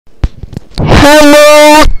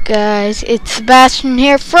Hello guys, it's Sebastian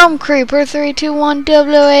here from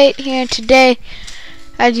Creeper32100 here today.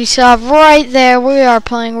 As you saw right there, we are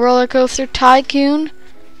playing Roller Coaster Tycoon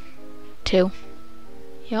 2.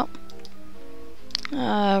 Yep.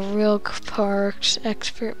 Real parks,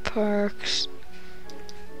 expert parks.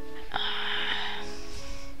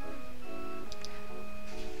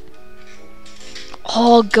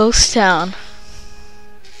 Ghost Town.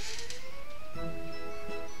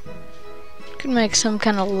 Could make some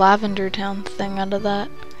kind of lavender town thing out of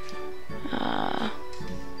that.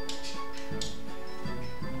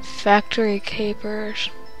 Factory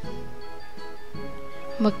capers.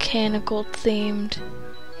 Mechanical themed.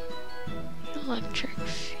 Electric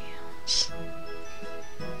fields.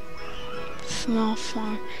 Small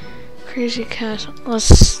farm. Crazy castle.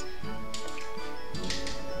 Let's...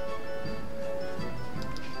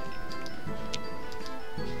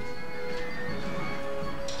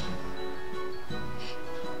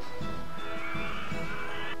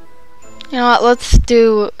 You know what, let's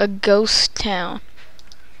do a ghost town.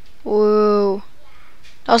 Whoa.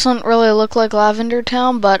 Doesn't really look like Lavender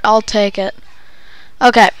Town, but I'll take it.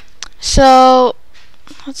 Okay, so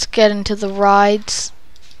let's get into the rides.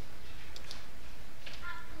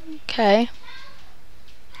 Okay.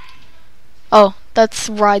 Oh, that's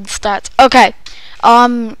ride stats. Okay.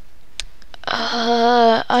 I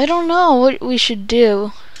don't know what we should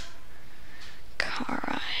do. Car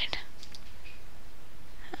ride.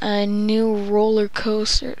 New roller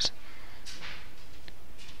coasters,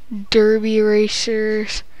 derby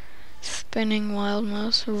racers, spinning wild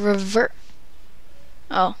mouse, reverser,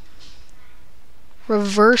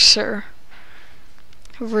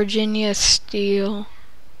 Virginia Steel.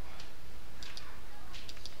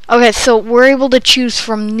 Okay, so we're able to choose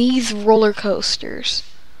from these roller coasters.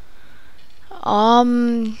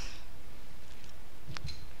 I'm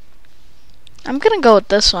gonna go with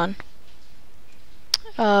this one.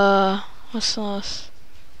 What's this?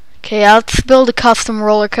 Okay, let's build a custom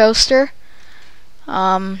roller coaster.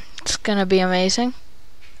 It's gonna be amazing.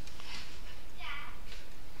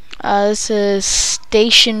 This is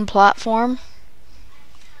station platform.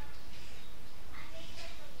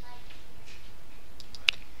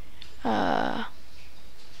 Oh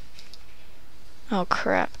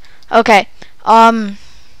crap. Okay.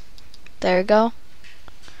 There we go.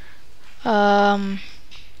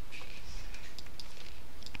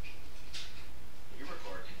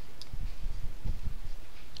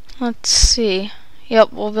 Let's see.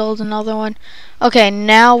 Yep, we'll build another one. Okay,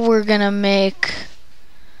 now we're gonna make...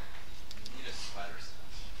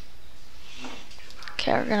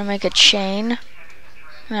 Okay, we're gonna make a chain.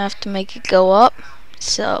 Gonna have to make it go up.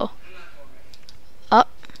 So,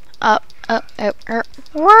 up, up, up, up, up.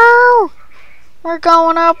 Woo! We're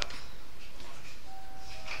going up.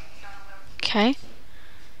 Okay.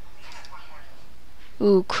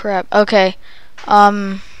 Ooh, crap. Okay.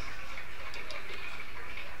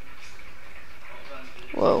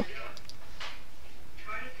 Whoa.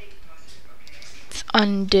 Let's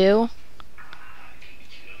undo.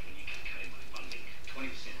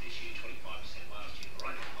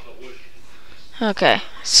 Okay,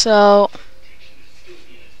 so...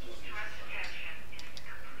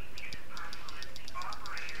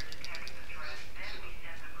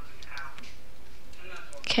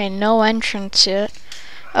 Okay, no entrance yet.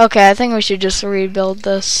 Okay, I think we should just rebuild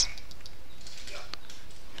this.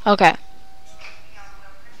 Okay.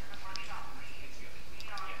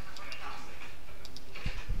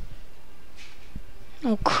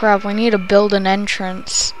 Oh crap, we need to build an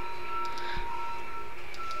entrance.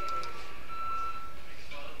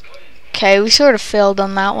 Okay, we sort of failed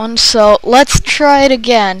on that one, so let's try it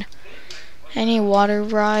again. Any water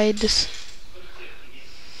rides?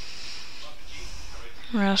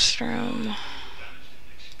 Restroom.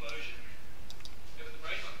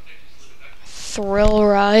 Thrill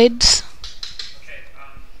rides.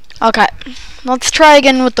 Okay, let's try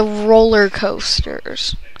again with the roller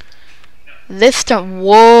coasters. This time,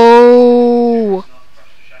 whoa!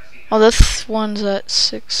 Oh, this one's at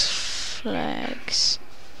Six Flags.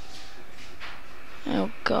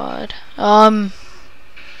 Oh god. Some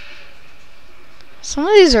of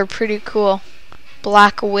these are pretty cool.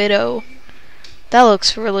 Black Widow. That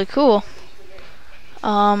looks really cool.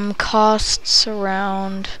 Costs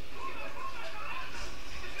around...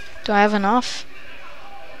 Do I have enough?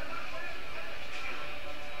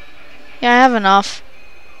 Yeah, I have enough.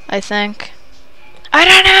 I think. I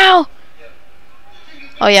don't know!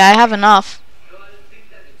 Oh yeah, I have enough.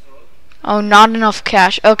 Oh, not enough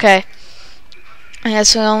cash. Okay. I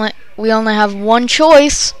guess we only have one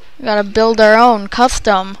choice. We gotta build our own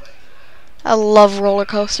custom. I love roller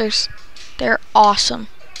coasters. They're awesome.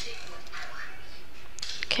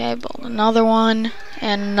 Okay, build another one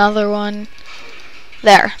and another one.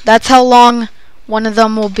 There. That's how long one of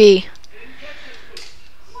them will be.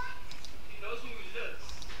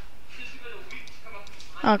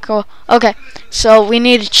 Oh, cool. Okay, so we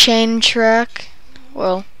need a chain track.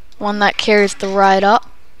 Well, one that carries the ride up.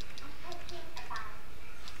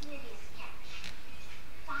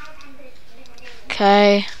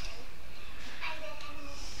 Okay.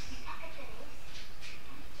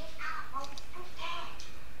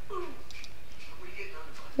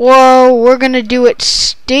 Whoa, we're gonna do it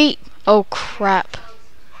steep. Oh crap.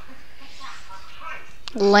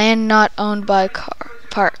 Land not owned by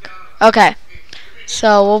park. Okay.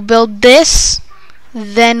 So we'll build this.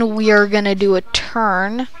 Then we are gonna do a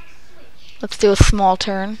turn. Let's do a small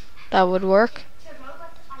turn. That would work.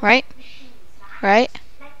 Right? Right?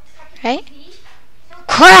 Right?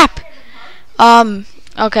 Crap!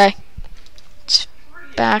 Okay. It's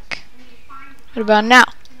back. What about now?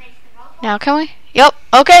 Now can we? Yep.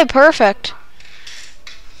 Okay, perfect.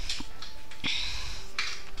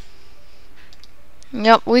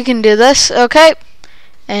 Yep, we can do this. Okay.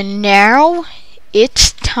 And now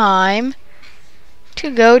it's time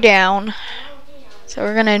to go down. So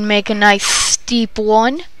we're gonna make a nice steep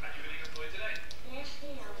one.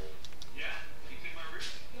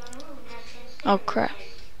 Oh crap.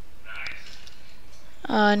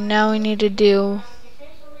 Now we need to do...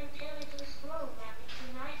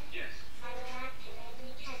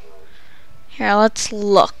 Here, let's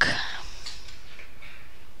look.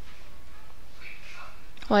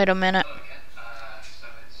 Wait a minute.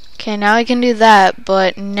 Okay, now we can do that,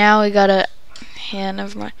 but now we gotta... Yeah,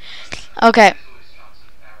 never mind. Okay.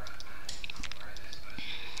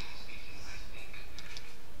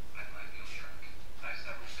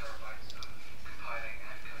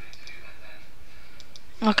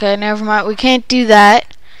 Okay, never mind. We can't do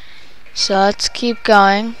that. So let's keep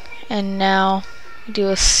going. And now we do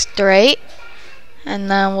a straight.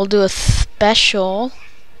 And then we'll do a special.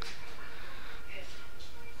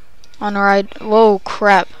 On-ride. Whoa,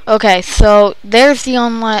 crap. Okay, so there's the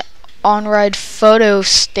on-ride photo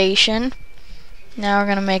station. Now we're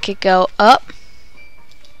going to make it go up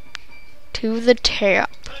to the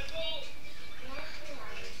top.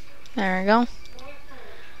 There we go.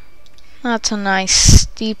 That's a nice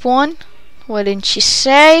steep one. Wouldn't you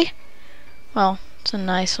say? Well, it's a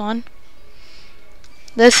nice one.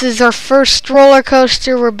 This is our first roller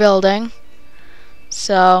coaster we're building.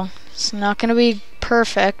 So, it's not going to be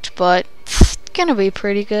perfect, but it's going to be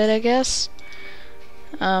pretty good, I guess.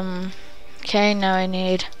 Okay, now I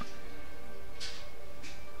need...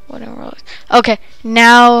 whatever. Okay,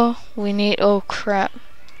 now we need... Oh, crap.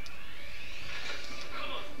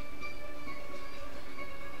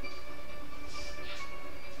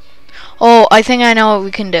 Oh, I think I know what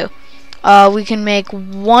we can do. We can make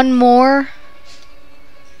one more.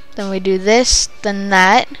 Then we do this, then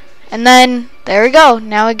that. And then, there we go.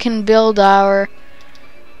 Now we can build our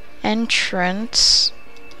entrance.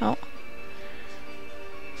 Oh.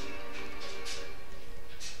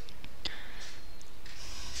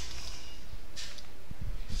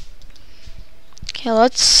 Okay,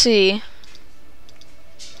 let's see.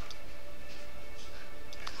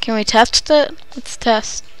 Can we test it? Let's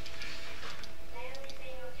test.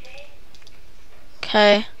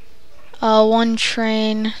 Okay. One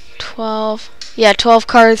train, 12. Yeah, 12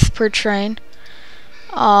 cars per train.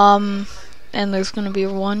 And there's gonna be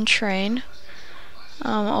one train.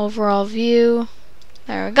 Overall view.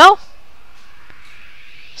 There we go.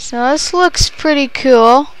 So this looks pretty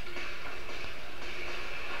cool.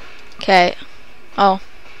 Okay. Oh.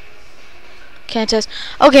 Can't test.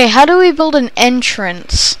 Okay, how do we build an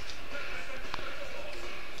entrance?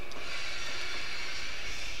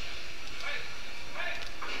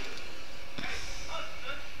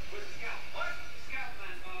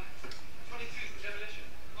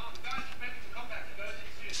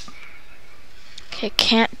 Okay,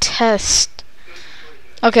 can't test.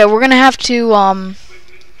 Okay, we're gonna have to we're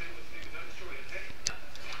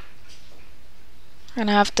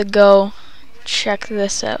gonna have to go check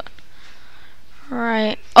this out.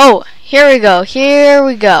 Right. Oh, here we go. Here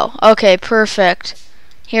we go. Okay, perfect.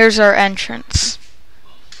 Here's our entrance.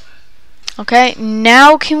 Okay,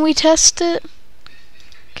 now can we test it?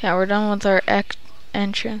 Okay, we're done with our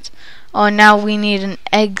entrance. Oh, now we need an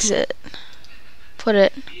exit. Put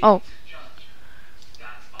it. Oh.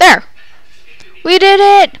 There. We did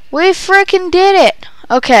it. We freaking did it.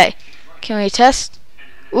 Okay. Can we test?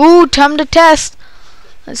 Ooh, time to test.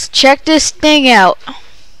 Let's check this thing out.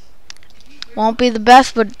 Won't be the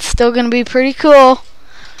best, but it's still gonna be pretty cool.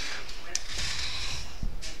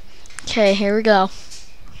 Okay, here we go.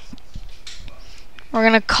 We're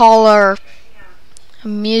gonna call our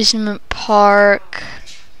amusement park,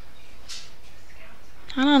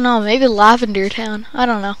 I don't know, maybe Lavender Town. I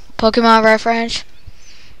don't know. Pokemon reference.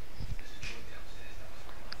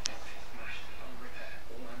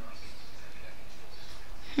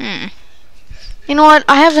 You know what?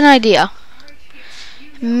 I have an idea.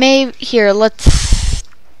 Maybe here, let's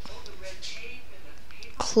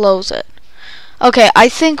close it. Okay, I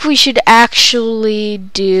think we should actually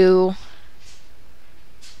do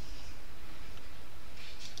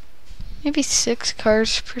maybe 6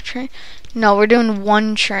 cars per train. No, we're doing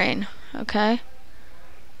 1 train. Okay.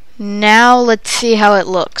 Now let's see how it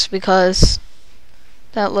looks, because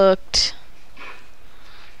that looked...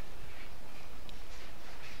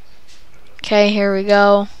 Okay, here we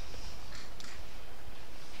go.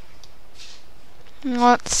 You know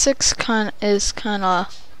what? 6 is kind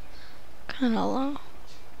of low.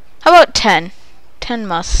 How about 10? 10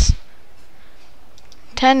 must.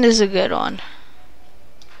 10 is a good one.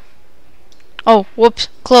 Oh, whoops.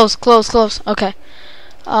 Close. Okay.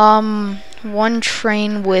 1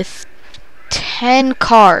 train with 10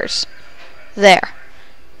 cars. There.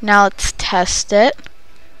 Now let's test it.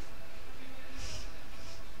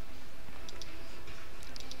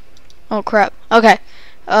 Oh crap. Okay.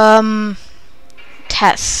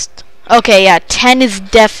 Test. Okay, yeah, 10 is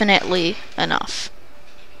definitely enough.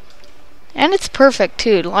 And it's perfect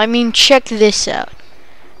too. I mean, check this out.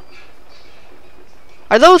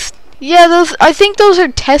 Are those... Yeah, those... I think those are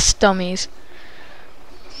test dummies.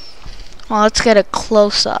 Well, let's get a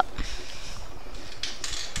close-up.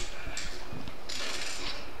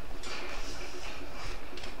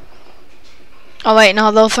 Oh wait,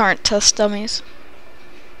 no, those aren't test dummies.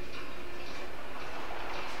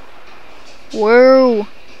 Whoa.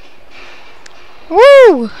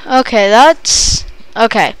 Woo! Okay, that's...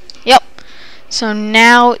 Okay, yep. So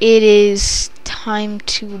now it is time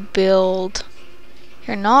to build...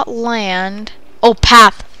 Here, not land. Oh,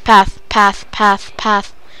 path.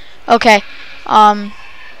 Okay,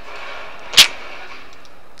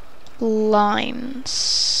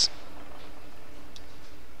 lines.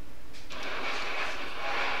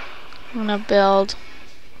 I'm gonna build...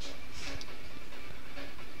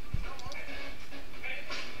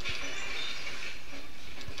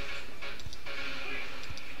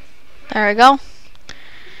 There we go.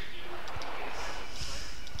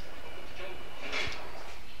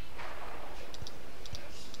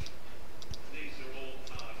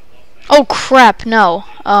 Oh crap, no.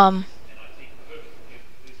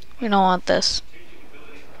 We don't want this.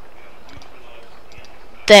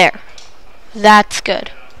 There. That's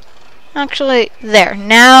good. Actually, there.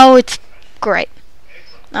 Now it's great.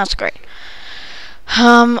 That's great.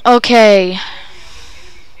 Okay.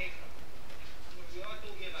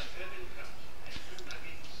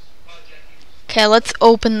 Okay, let's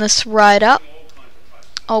open this ride up.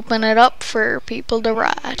 Open it up for people to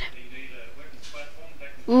ride.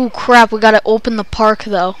 Ooh, crap, we gotta open the park,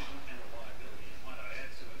 though.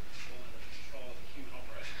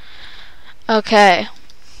 Okay.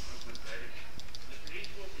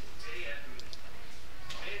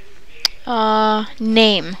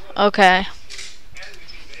 Name. Okay.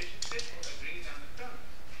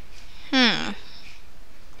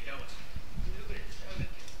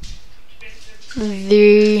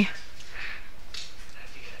 The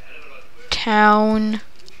town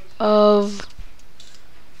of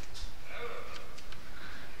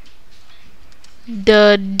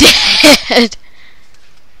the dead.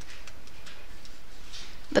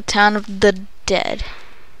 The town of the dead.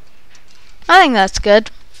 I think that's good.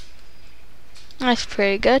 That's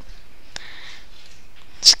pretty good.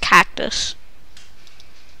 It's Cactus.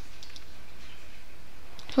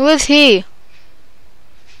 Who is he?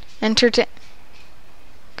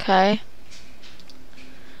 Okay.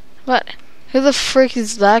 What? Who the frick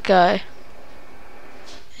is that guy?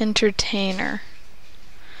 Entertainer.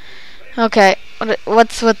 Okay.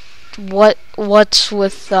 What's with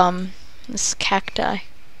this cacti?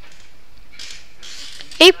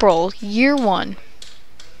 April, year 1.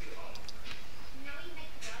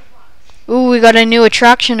 Ooh, we got a new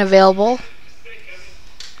attraction available.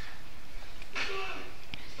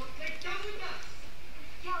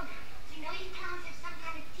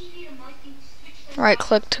 Right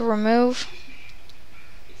click to remove.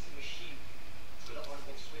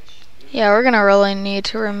 Yeah, we're gonna really need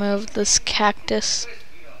to remove this cactus.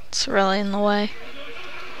 It's really in the way.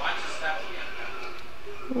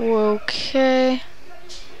 Okay.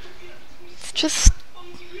 It's just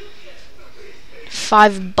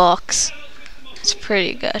 $5. It's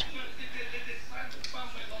pretty good.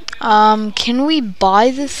 Can we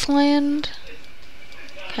buy this land?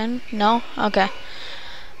 No? Okay.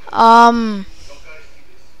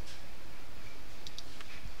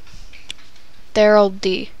 Daryl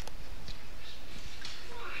D.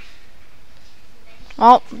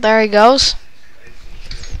 Oh, there he goes.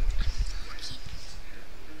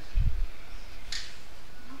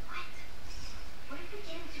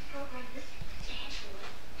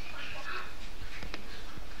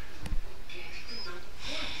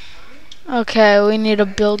 Okay, we need to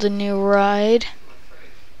build a new ride.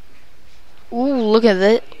 Ooh, look at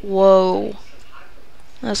that. Whoa.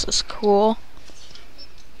 This is cool.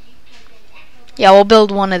 Yeah, we'll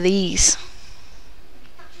build one of these.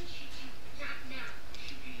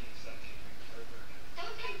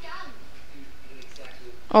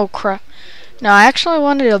 Oh crap. No, I actually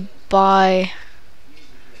wanted to buy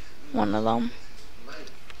one of them.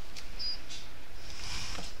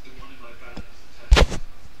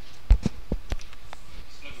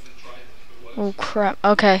 Oh crap.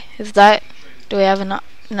 Okay, is that... Do we have enough?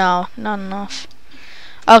 No, not enough.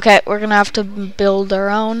 Okay, we're gonna have to build our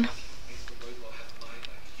own.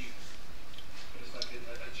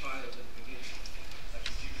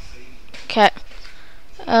 Okay.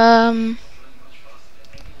 I'm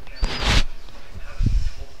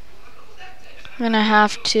gonna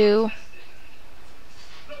have to...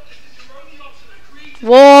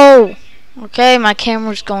 Whoa! Okay, my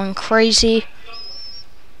camera's going crazy.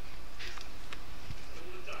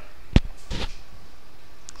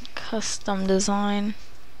 Custom design.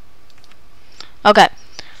 Okay,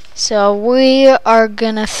 so we are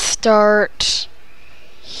gonna start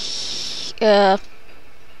here.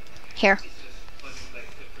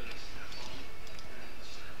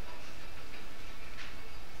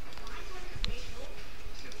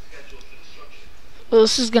 Well,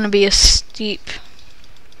 this is gonna be a steep.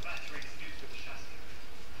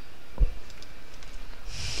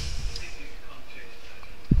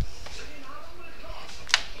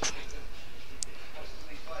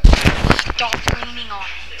 Stop leaning on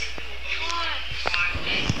it.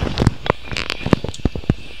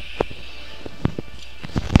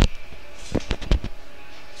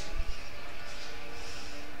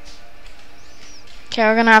 Okay,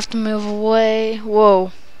 we're gonna have to move away.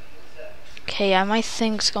 Whoa. Okay, yeah, my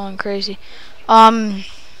thing's going crazy. Can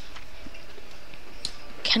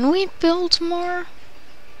we build more?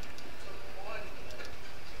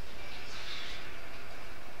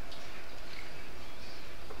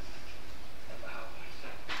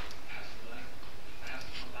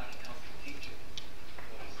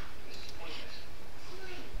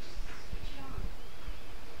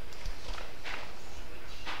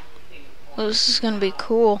 Oh, this is gonna be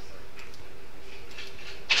cool.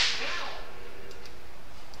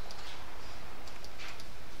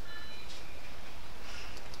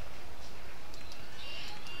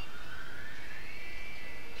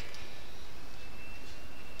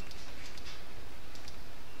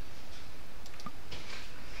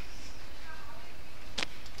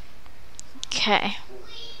 Okay.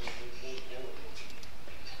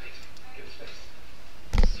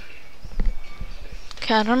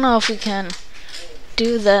 Okay, I don't know if we can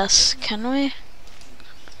do this. Can we?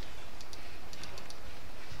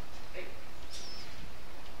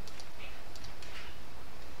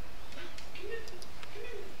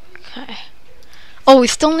 Okay. Oh, we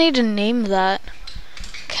still need to name that.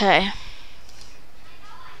 Okay.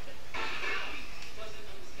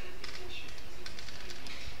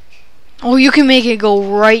 Oh, you can make it go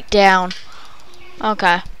right down.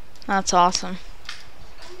 Okay. That's awesome.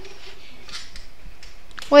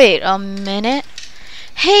 Wait a minute.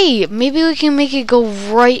 Hey, maybe we can make it go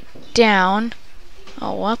right down.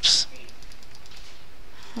 Oh, whoops.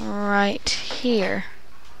 Right here.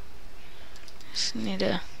 Just need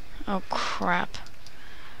to... Oh, crap.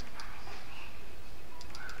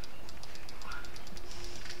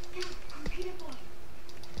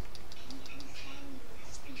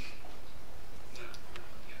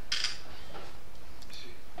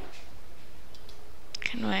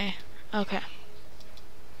 Can we... Okay.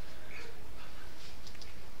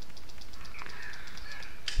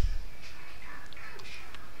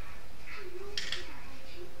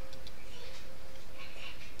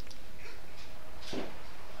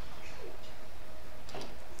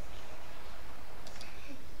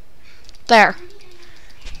 There.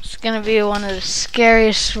 It's gonna be one of the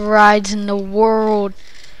scariest rides in the world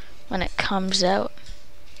when it comes out.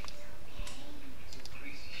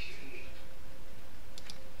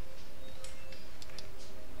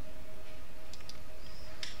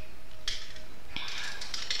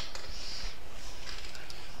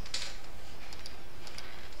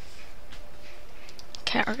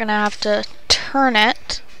 Okay, we're gonna have to turn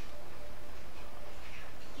it.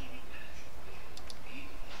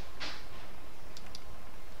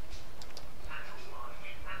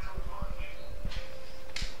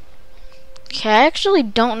 Okay, I actually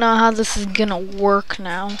don't know how this is gonna work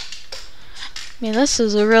now. I mean, this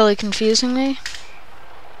is really confusing me.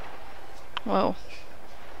 Whoa.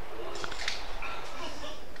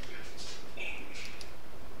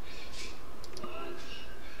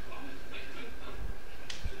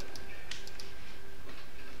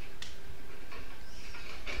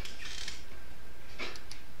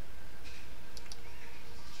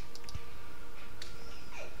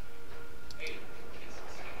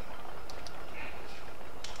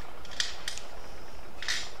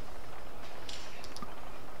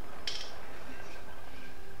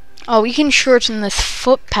 Oh, we can shorten this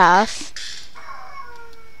footpath.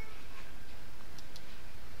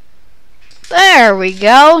 There we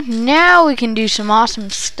go. Now we can do some awesome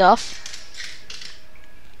stuff.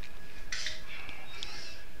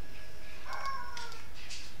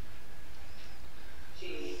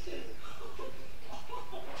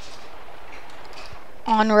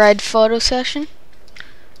 On red photo session.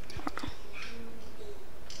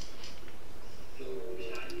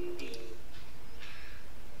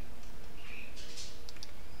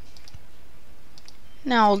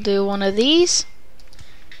 Now we'll do one of these,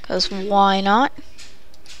 because why not?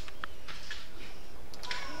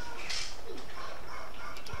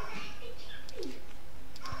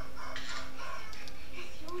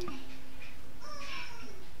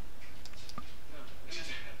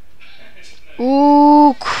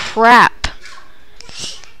 Ooh, crap.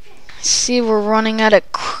 See, we're running out of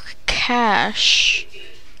cash.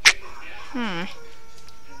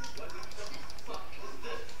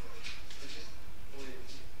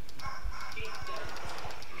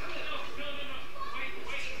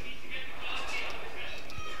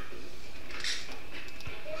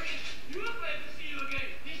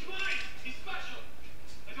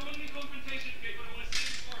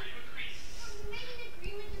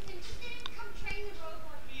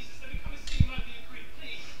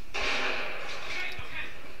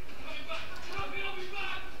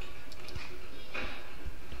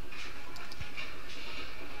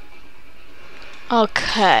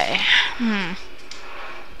 Okay.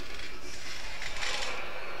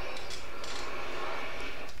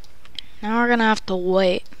 Now we're gonna have to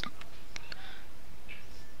wait.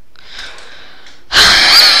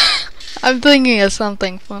 I'm thinking of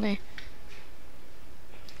something funny.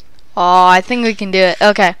 Oh, I think we can do it.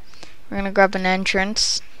 Okay. We're gonna grab an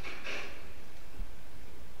entrance.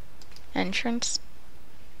 Gonna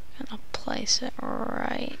place it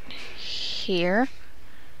right here.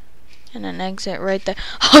 And an exit right there.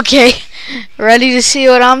 Okay. Ready to see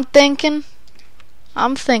what I'm thinking?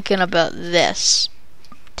 I'm thinking about this.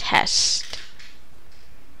 Test.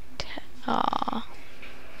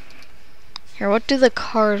 Here, what do the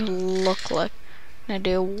cars look like? I'm gonna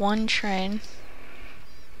do one train.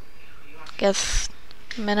 Guess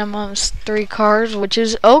minimum's 3 cars, which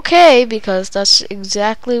is okay because that's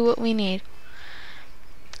exactly what we need.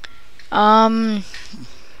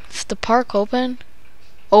 Is the park open?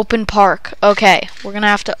 Open park. Okay, we're gonna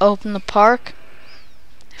have to open the park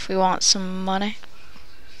if we want some money.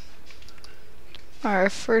 Our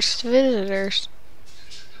first visitors.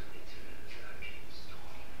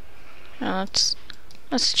 Now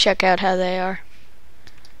let's check out how they are.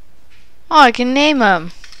 Oh, I can name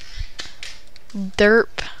them.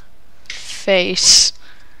 Derp Face.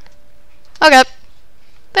 Okay,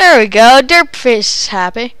 there we go. Derp Face is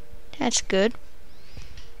happy. That's good.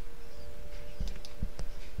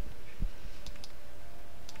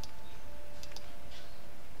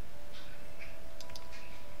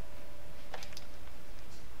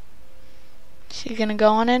 Is he gonna go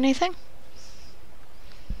on anything?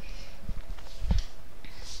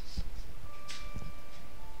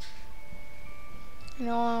 You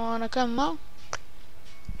don't wanna come out?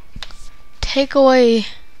 Take away.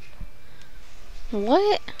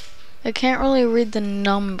 What? I can't really read the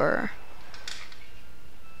number.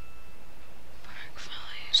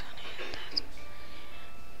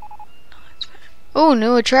 Oh,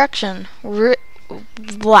 new attraction.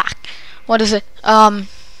 Black. What is it?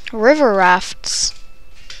 River rafts.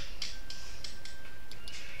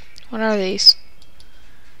 What are these?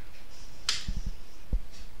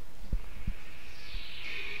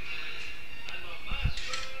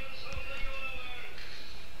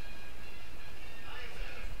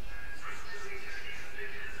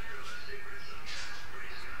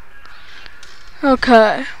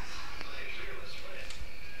 Okay.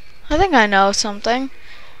 I think I know something.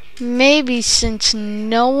 Maybe since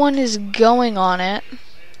no one is going on it,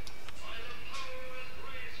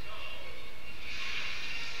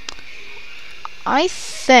 I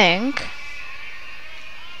think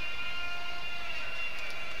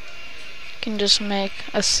can just make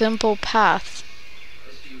a simple path.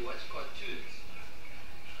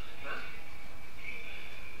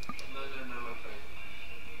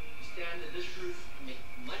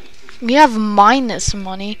 We have minus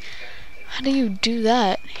money. How do you do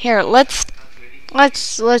that? Here, let's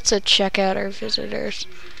check out our visitors.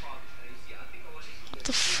 What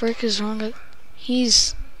the frick is wrong with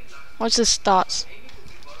what's his thoughts?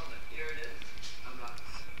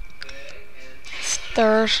 His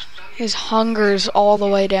thirst, his hunger's all the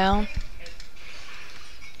way down.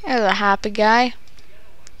 There's a happy guy.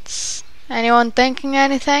 Anyone thinking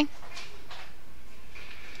anything?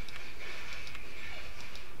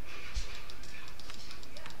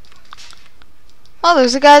 Oh,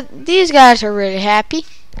 there's a guy. These guys are really happy.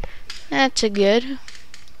 That's a good.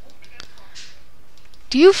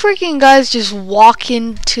 Do you freaking guys just walk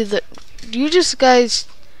into the... You guys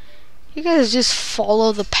just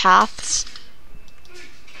follow the paths?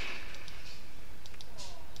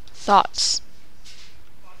 Thoughts.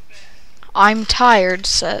 I'm tired,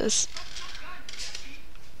 says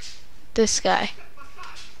this guy.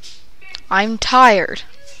 I'm tired.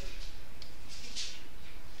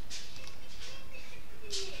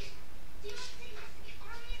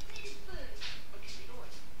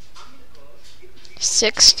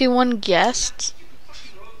 $61 guests.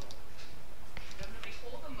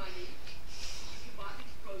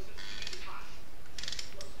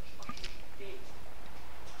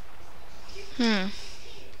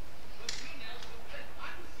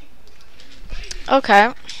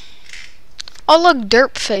 Okay. Oh look,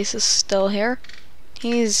 Dirtface is still here.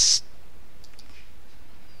 He's...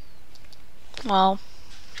 Well...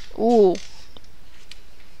 Ooh.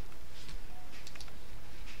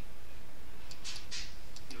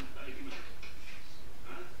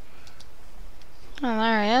 Oh,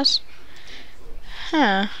 there he is.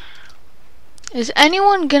 Huh. Is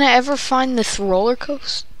anyone gonna ever find this roller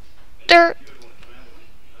coaster?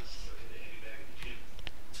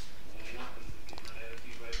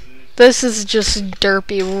 This is just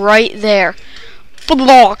derpy right there.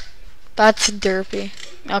 That's derpy.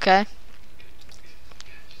 Okay.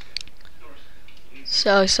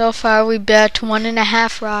 So far we bet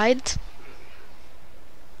 1.5 rides.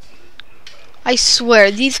 I swear,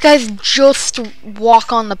 these guys just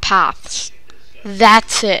walk on the paths.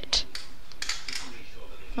 That's it.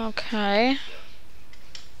 Okay.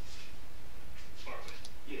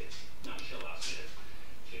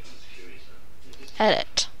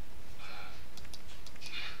 Edit.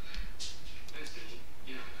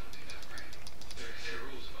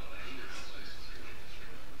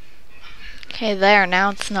 Okay, there,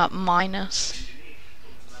 now it's not minus.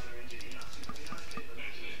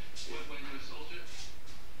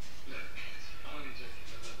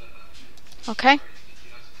 Okay.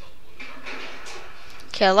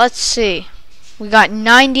 Okay, let's see. We got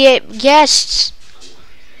 98 guests.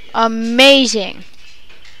 Amazing.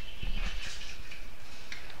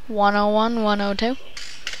 101, 102.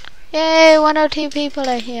 Yay, 102 people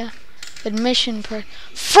are here. Admission per...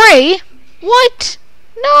 Free? What?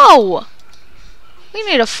 No! We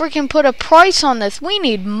need to freaking put a price on this. We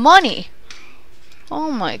need money. Oh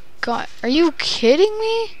my god. Are you kidding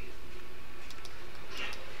me?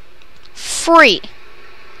 Free.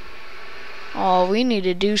 Oh, we need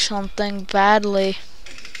to do something badly.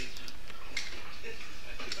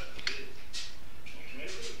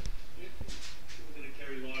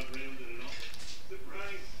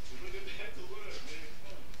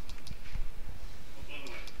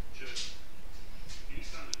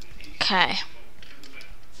 Okay.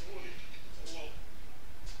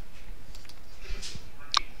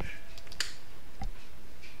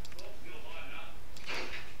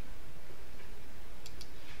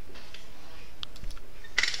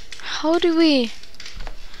 How do we...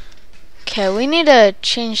 Okay, we need to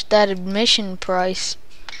change that admission price.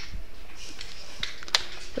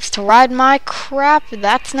 It's to ride my crap,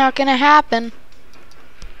 that's not gonna happen.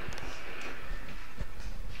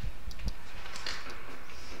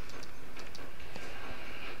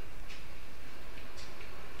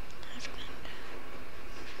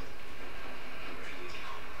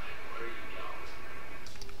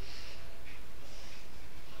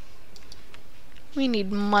 We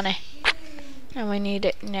need money. And we need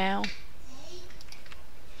it now.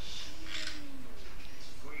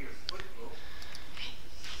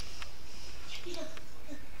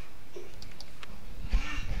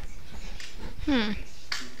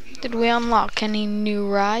 Did we unlock any new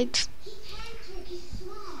rides?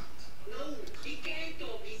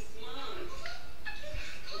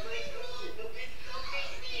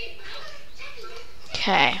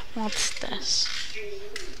 Okay, what's this?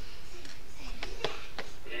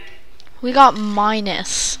 We got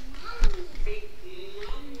minus.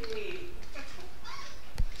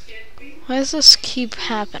 Why does this keep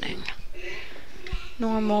happening?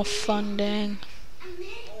 Normal funding.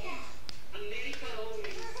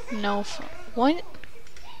 No what?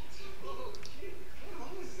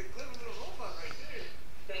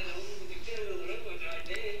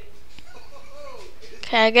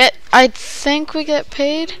 Okay, I think we get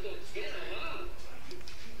paid.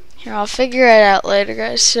 Here, I'll figure it out later,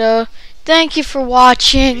 guys. So, thank you for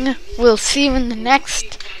watching. We'll see you in the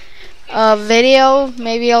next video.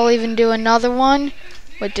 Maybe I'll even do another one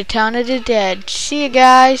with the Town of the Dead. See you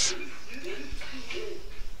guys.